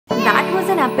was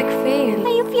an epic fail.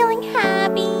 Are you feeling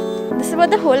happy? This is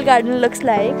what the whole garden looks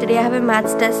like. Today I have a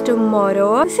maths test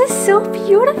tomorrow. This is so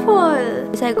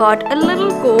beautiful. So I got a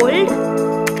little gold.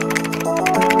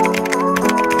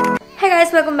 Hey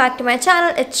guys, welcome back to my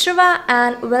channel. It's Shriwa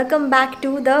and welcome back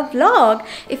to the vlog.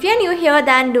 If you're new here,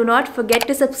 then do not forget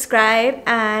to subscribe.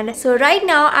 And so right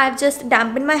now I've just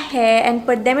dampened my hair and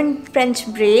put them in French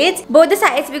braids, both the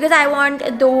sides, because I want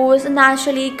those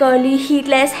naturally curly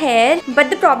heatless hair.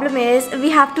 But the problem is we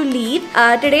have to leave.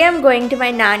 Today I'm going to my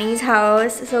nanny's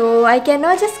house, so I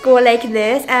cannot just go like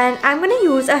this, and I'm gonna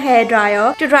use a hair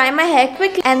dryer to dry my hair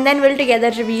quickly, and then we'll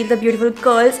together reveal the beautiful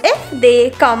curls if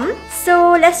they come.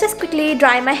 So let's just quickly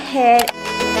dry my hair.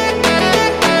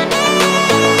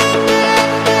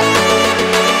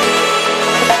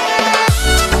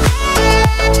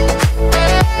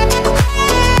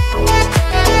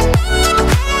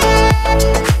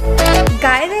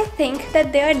 Guys, I think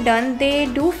that they are done. They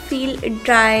do feel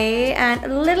dry and a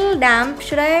little damp.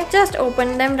 Should I just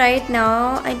open them right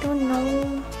now? I don't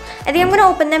know. I think I'm gonna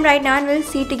open them right now and we'll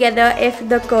see together if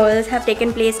the curls have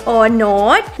taken place or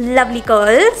not. Lovely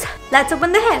curls. Let's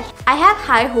open the hair. I have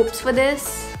high hopes for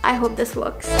this. I hope this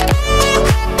works.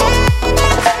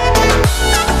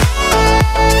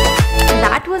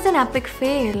 That was an epic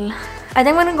fail. I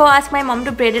think I'm gonna go ask my mom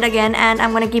to braid it again, and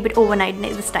I'm gonna keep it overnight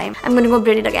this time. I'm gonna go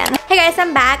braid it again. Hey guys,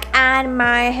 I'm back and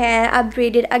my hair are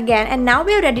braided again, and now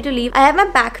we are ready to leave. I have my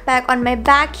backpack on my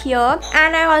back here,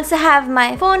 and I also have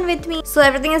my phone with me. So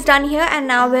everything is done here, and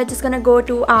now we're just gonna go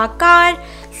to our car.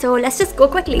 So let's just go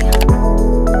quickly.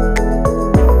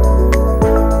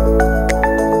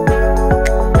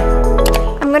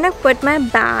 I'm gonna put my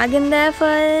bag in there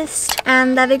first,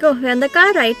 and there we go. We're in the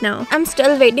car right now. I'm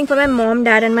still waiting for my mom,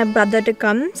 dad and my brother to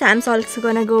come. Sam's also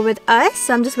gonna go with us,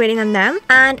 so I'm just waiting on them.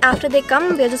 And after they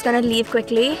come, we're just gonna leave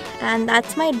quickly. And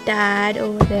that's my dad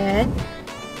over there.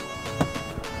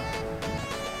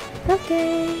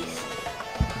 Okay.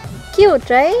 Cute,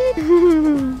 right?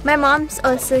 My mom's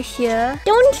also here.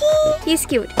 Don't he? He's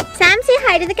cute. Sam, say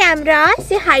hi to the camera.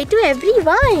 Say hi to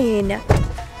everyone.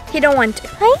 He don't want to.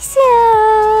 Hi,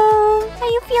 Sam. Are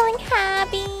you feeling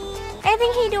happy? I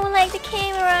think he don't like the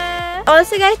camera.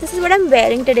 Also guys, this is what I'm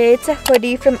wearing today. It's a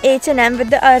hoodie from H&M with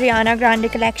the Ariana Grande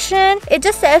collection. It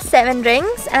just says 7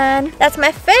 rings, and that's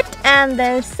my fit. And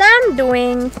there's Sam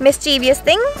doing mischievous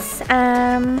things.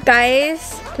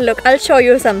 Guys, look, I'll show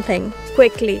you something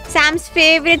quickly. Sam's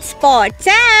favorite spot.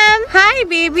 Sam! Hi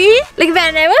baby! Like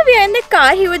whenever we are in the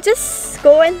car, he would just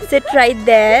go and sit right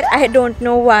there. I don't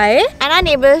know why. And our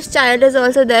neighbor's child is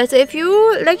also there. So if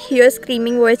you like hear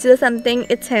screaming voices or something,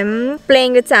 it's him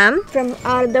playing with Sam from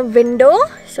the window.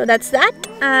 So that's that.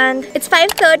 And it's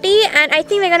 5:30 and I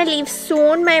think we're gonna leave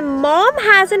soon. My mom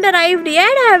hasn't arrived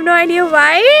yet. I have no idea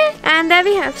why. And there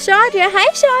we have Shaurya. Hi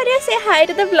Shaurya, say hi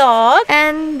to the vlog.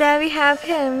 And there we have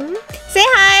him. Say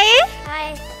hi.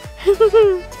 Hi.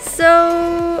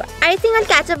 So I think I'll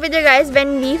catch up with you guys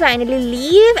when we finally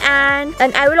leave, and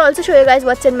I will also show you guys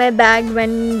what's in my bag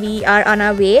when we are on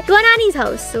our way to our nanny's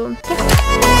house. So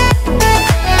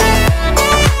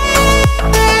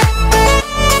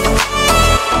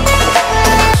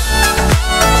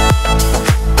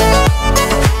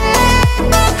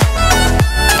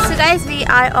guys, we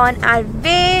are on our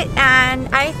way, and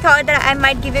I thought that I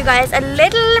might give you guys a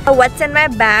little what's in my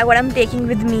bag, what I'm taking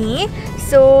with me.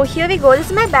 So here we go. This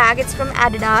is my bag. It's from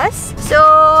Adidas.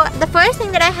 So the first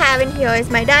thing that I have in here is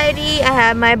my diary. I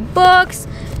have my books.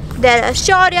 There are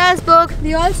Shaurya's book.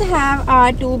 We also have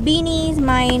our 2 beanies.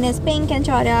 Mine is pink and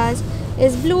Shaurya's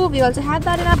is blue. We also have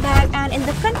that in our bag. And in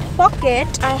the front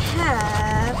pocket, I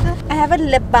have a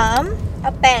lip balm,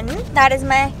 a pen. That is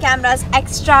my camera's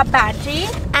extra battery,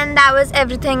 and that was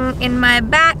everything in my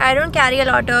bag. I don't carry a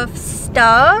lot of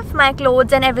stuff. My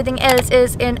clothes and everything else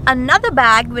is in another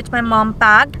bag which my mom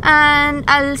packed, and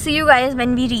I'll see you guys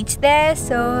when we reach there.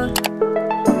 So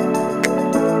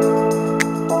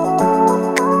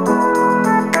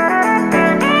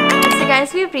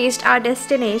guys, we've reached our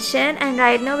destination, and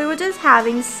right now we were just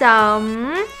having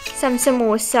some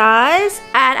samosas,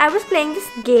 and I was playing this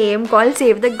game called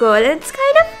Save the Girl, and it's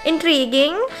kind of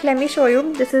intriguing. Let me show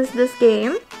you. This is this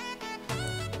game.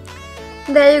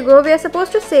 There you go. We are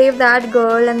supposed to save that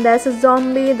girl, and there's a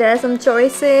zombie, there are some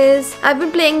choices. I've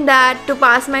been playing that to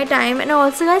pass my time. And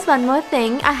also guys, one more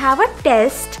thing, I have a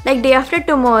test like day after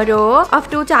tomorrow of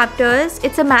 2 chapters.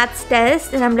 It's a maths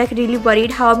test, and I'm like really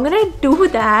worried how I'm gonna do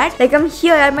that. Like I'm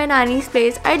here at my nanny's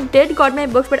place. I did got my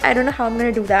books, but I don't know how I'm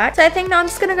gonna do that. So I think now I'm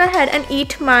just gonna go ahead and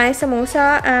eat my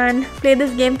samosa and play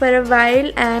this game for a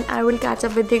while, and I will catch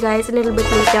up with you guys a little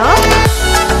bit later.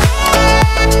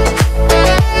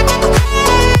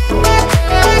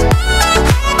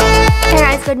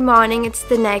 Good morning, it's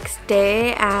the next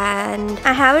day and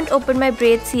I haven't opened my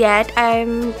braids yet.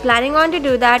 I'm planning on to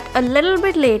do that a little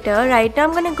bit later. Right now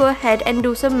I'm gonna go ahead and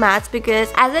do some maths because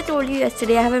as I told you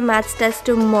yesterday, I have a maths test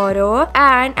tomorrow,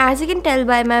 and as you can tell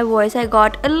by my voice, I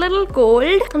got a little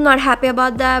cold. I'm not happy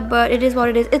about that, but it is what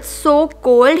it is. It's so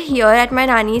cold here at my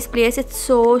nanny's place. It's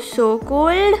so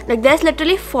cold. Like there's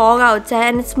literally fog outside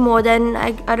and it's more than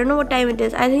I don't know what time it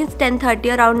is. I think it's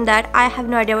 10:30 around that. I have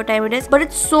no idea what time it is, but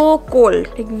it's so cold,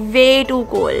 like way too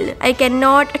cold. I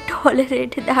cannot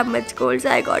tolerate that much cold,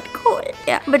 so I got cold.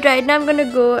 Yeah, but right now I'm gonna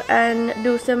go and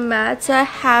do some maths. So I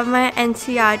have my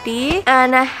NCRT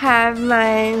and I have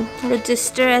my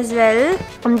register as well.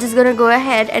 I'm just gonna go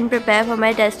ahead and prepare for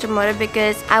my test tomorrow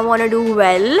because I want to do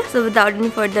well. So without any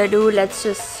further ado, let's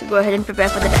just go ahead and prepare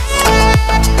for the test.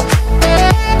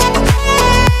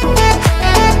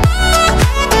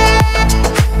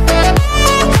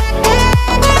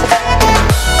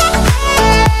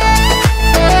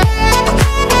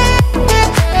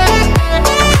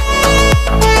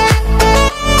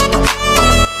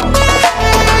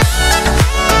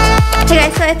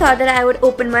 So I thought that I would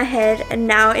open my hair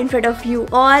now in front of you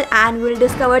all and we'll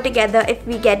discover together if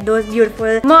we get those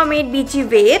beautiful mermaid beachy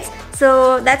waves.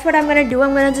 So that's what I'm gonna do.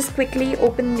 I'm gonna just quickly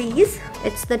open these.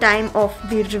 It's the time of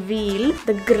the reveal,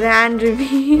 the grand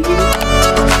reveal.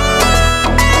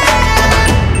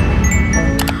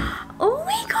 Oh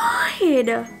my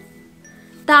god!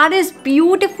 That is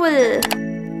beautiful!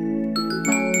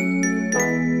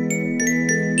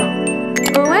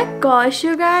 Oh my gosh,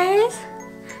 you guys!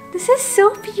 This is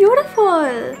so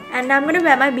beautiful! And I'm gonna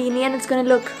wear my beanie and it's gonna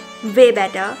look way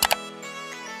better.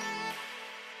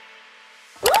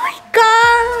 Oh my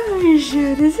gosh!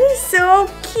 This is so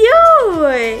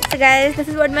cute! So guys, this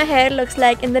is what my hair looks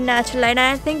like in the natural light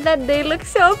and I think that they look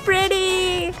so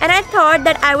pretty! And I thought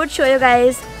that I would show you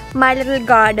guys my little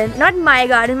garden. Not my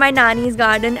garden, my nanny's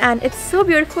garden, and it's so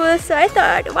beautiful, so I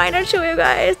thought why not show you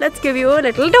guys. Let's give you a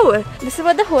little tour. This is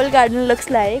what the whole garden looks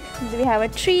like. We have a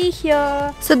tree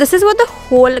here. So this is what the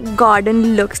whole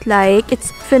garden looks like.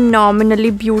 It's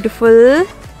phenomenally beautiful.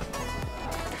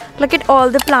 Look at all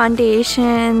the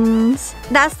plantations.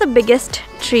 That's the biggest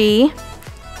tree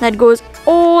that goes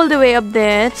all the way up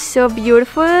there. So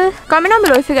beautiful. Comment down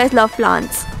below if you guys love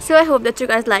plants. So I hope that you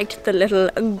guys liked the little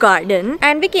garden.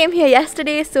 And we came here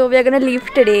yesterday, so we're gonna leave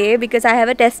today because I have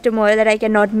a test tomorrow that I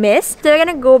cannot miss. So we're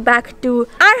gonna go back to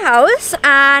our house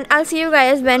and I'll see you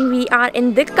guys when we are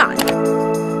in the car.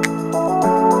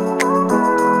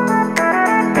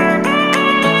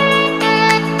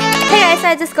 So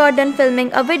I just got done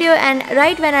filming a video and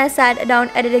right when I sat down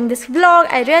editing this vlog,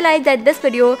 I realized that this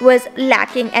video was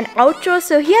lacking an outro.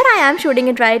 So here I am shooting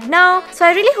it right now. So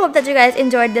I really hope that you guys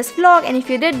enjoyed this vlog, and if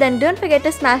you did, then don't forget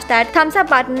to smash that thumbs up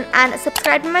button and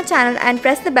subscribe to my channel and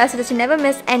press the bell so that you never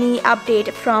miss any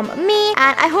update from me.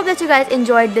 And I hope that you guys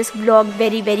enjoyed this vlog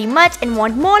very much and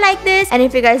want more like this. And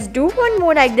if you guys do want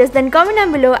more like this, then comment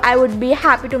down below. I would be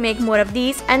happy to make more of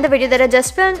these. And the video that I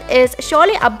just filmed is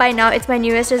surely up by now. It's my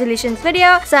New Year's resolutions video.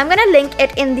 So I'm gonna link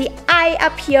it in the eye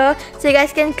up here so you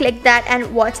guys can click that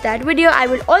and watch that video. I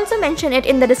will also mention it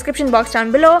in the description box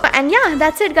down below. And yeah,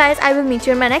 that's it guys. I will meet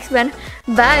you in my next one.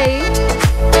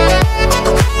 Bye!